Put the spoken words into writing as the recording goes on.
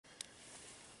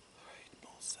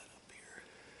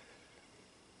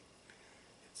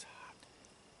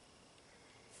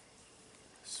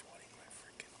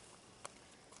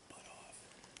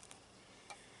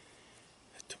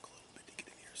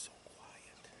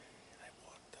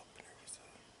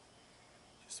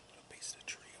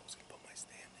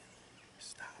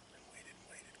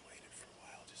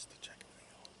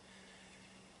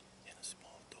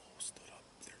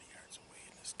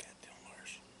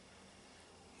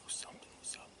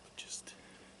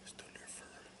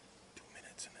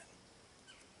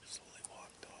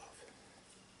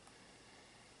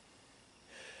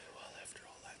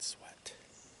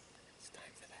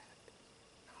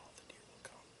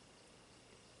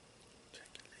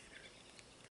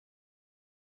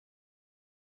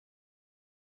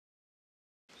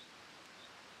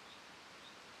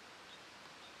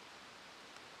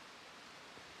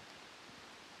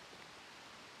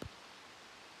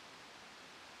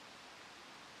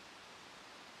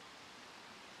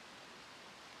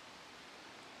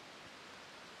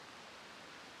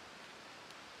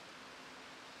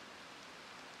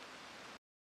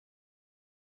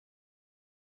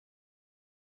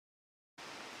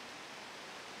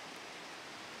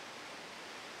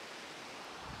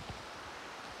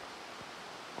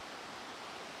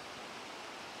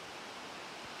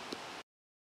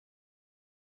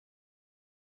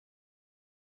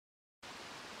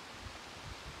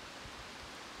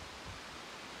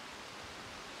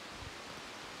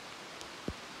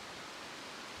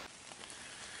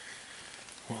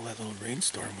That little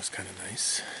rainstorm was kind of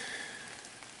nice.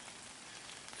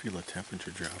 Feel the temperature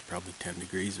drop, probably 10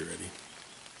 degrees already.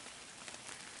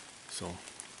 So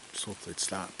hopefully it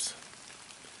stops.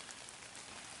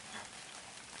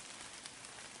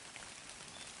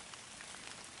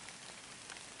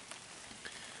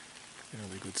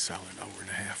 Another good solid hour and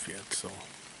a half yet, so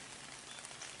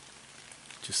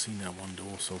just seen that one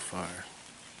doe so far.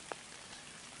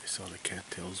 I saw the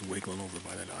cattails wiggling over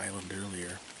by that island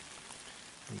earlier.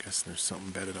 I'm guessing there's something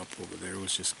bedded up over there. It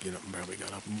was just probably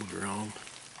got up and moved around.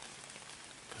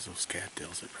 Because those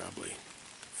cattails are probably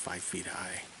 5 feet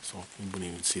high. So you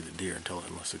wouldn't even see the deer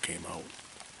unless it came out.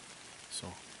 So,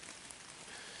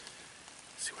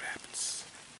 see what happens.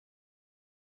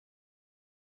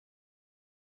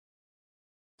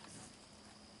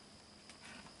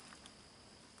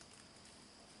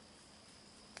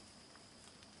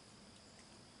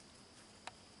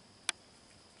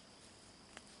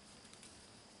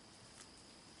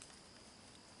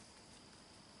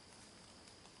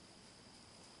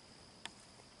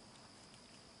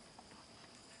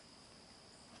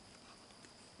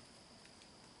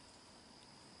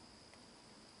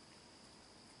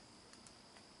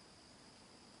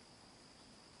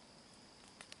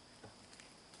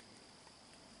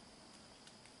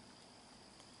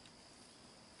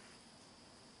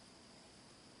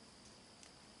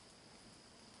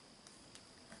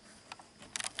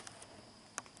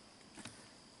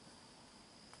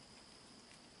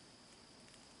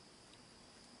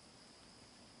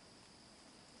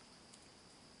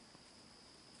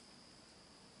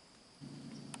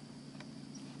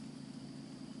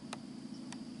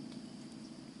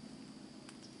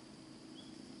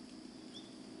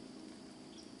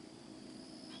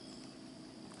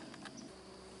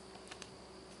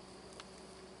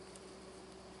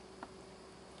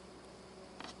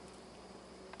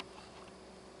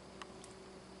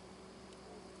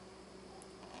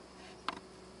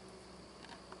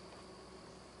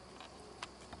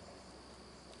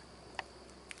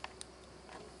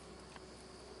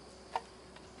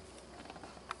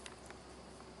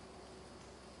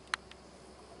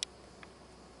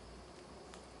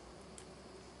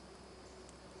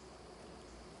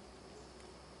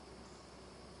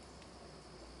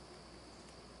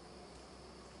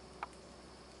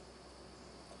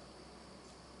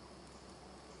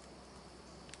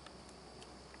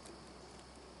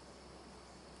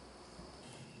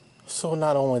 So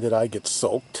not only did I get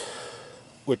soaked,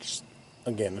 which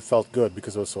again it felt good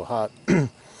because it was so hot, I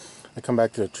come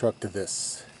back to the truck to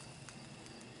this.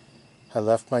 I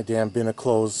left my damn bin of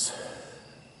clothes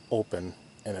open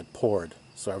and it poured,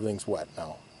 so everything's wet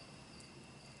now.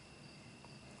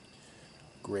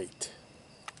 Great.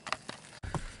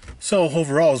 So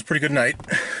overall it was a pretty good night.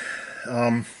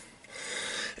 When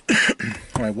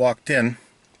I walked in,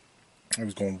 I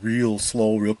was going real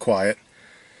slow, real quiet.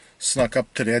 Snuck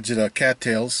up to the edge of the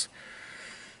cattails,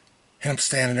 and I'm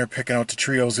standing there picking out the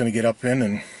tree I was going to get up in,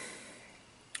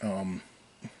 and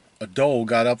a doe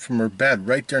got up from her bed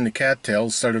right there in the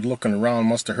cattails, started looking around,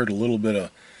 must have heard a little bit of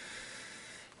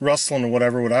rustling or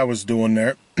whatever what I was doing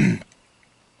there, and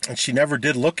she never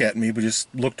did look at me, but just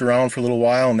looked around for a little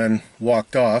while and then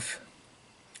walked off.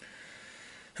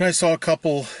 And I saw a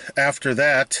couple after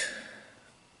that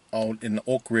out in the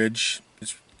Oak Ridge.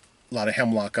 A lot of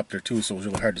hemlock up there too, so it was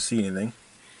really hard to see anything.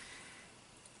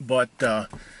 But and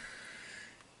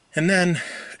then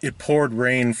it poured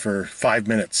rain for 5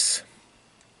 minutes,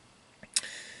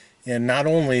 and not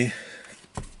only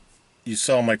you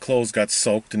saw my clothes got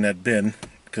soaked in that bin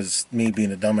because me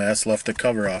being a dumbass left the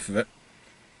cover off of it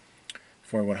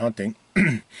before I went hunting,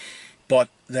 but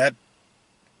that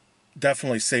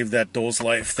definitely saved that doe's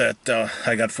life that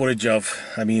I got footage of.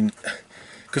 I mean,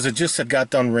 because it just had got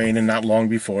done raining not long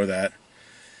before that.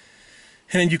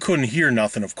 And you couldn't hear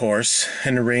nothing, of course,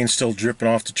 and the rain still dripping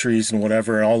off the trees and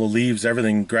whatever, and all the leaves,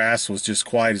 everything, grass was just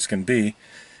quiet as can be.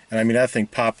 And I mean, that thing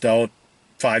popped out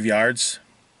 5 yards.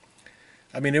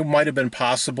 I mean, it might have been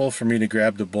possible for me to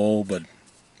grab the bull, but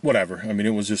whatever. I mean, it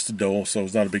was just a doe, so it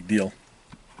was not a big deal.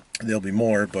 There'll be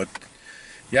more, but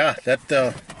yeah,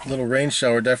 that little rain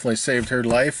shower definitely saved her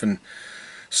life and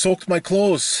soaked my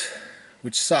clothes,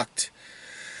 which sucked.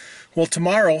 Well,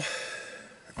 tomorrow,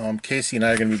 Casey and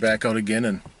I are going to be back out again,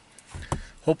 and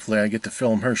hopefully I get to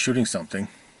film her shooting something.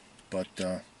 But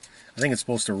I think it's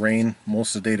supposed to rain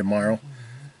most of the day tomorrow,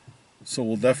 so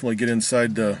we'll definitely get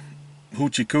inside the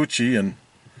hoochie coochie and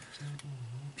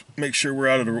make sure we're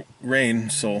out of the rain.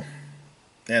 So,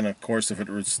 and of course, if it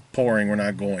was pouring, we're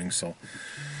not going. So,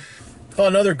 well,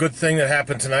 another good thing that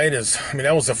happened tonight is, I mean,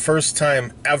 that was the first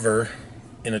time ever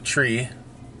in a tree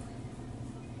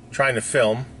trying to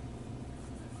film.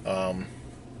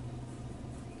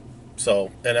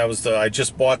 So, and I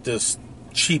just bought this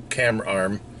cheap camera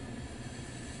arm,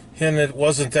 and it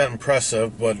wasn't that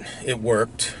impressive, but it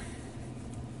worked.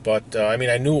 But I mean,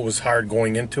 I knew it was hard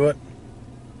going into it.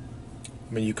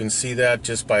 I mean, you can see that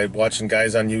just by watching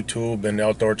guys on YouTube and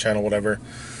Outdoor Channel, whatever,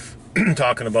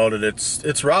 talking about it.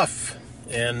 It's rough,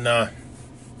 and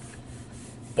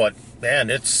but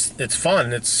man, it's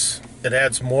fun. It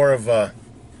adds more of a,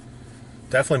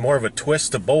 definitely more of a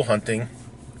twist to bow hunting.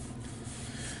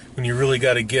 When you really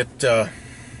got to get that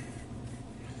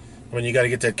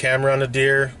camera on the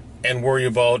deer and worry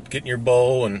about getting your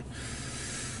bow and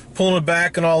pulling it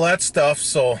back and all that stuff.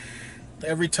 So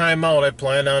every time out, I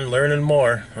plan on learning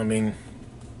more. I mean,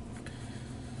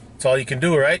 it's all you can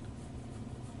do, right?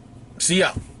 See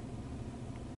ya.